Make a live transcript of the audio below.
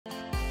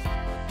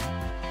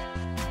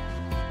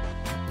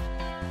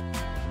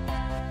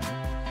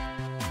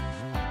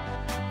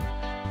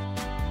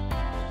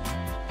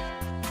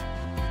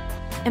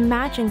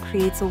Imagine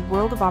creates a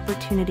world of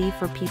opportunity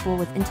for people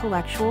with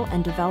intellectual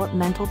and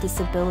developmental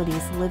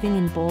disabilities living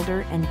in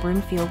Boulder and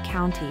Broomfield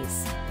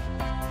counties.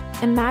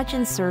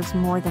 Imagine serves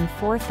more than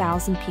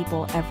 4,000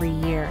 people every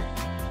year.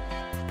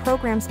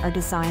 Programs are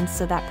designed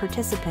so that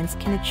participants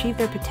can achieve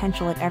their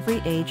potential at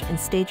every age and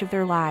stage of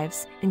their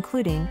lives,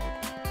 including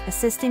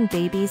assisting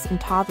babies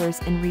and toddlers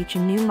in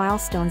reaching new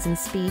milestones in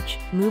speech,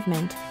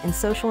 movement, and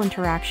social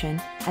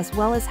interaction, as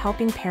well as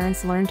helping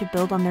parents learn to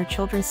build on their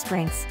children's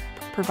strengths,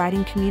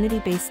 providing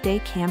community-based day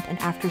camp and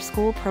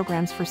after-school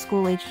programs for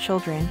school-aged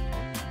children,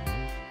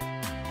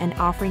 and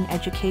offering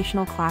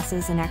educational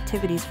classes and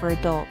activities for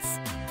adults.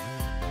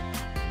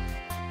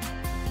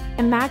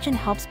 Imagine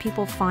helps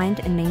people find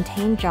and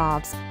maintain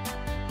jobs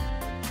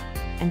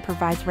and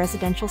provides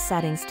residential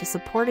settings to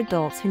support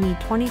adults who need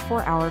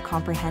 24-hour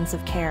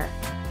comprehensive care.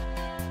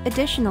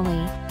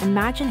 Additionally,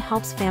 Imagine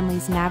helps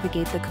families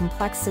navigate the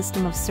complex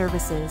system of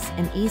services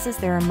and eases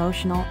their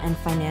emotional and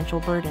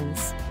financial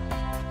burdens.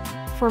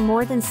 For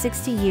more than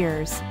 60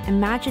 years,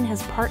 Imagine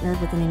has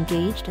partnered with an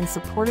engaged and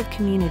supportive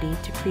community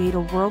to create a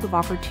world of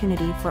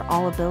opportunity for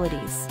all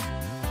abilities.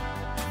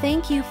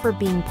 Thank you for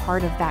being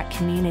part of that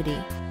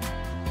community.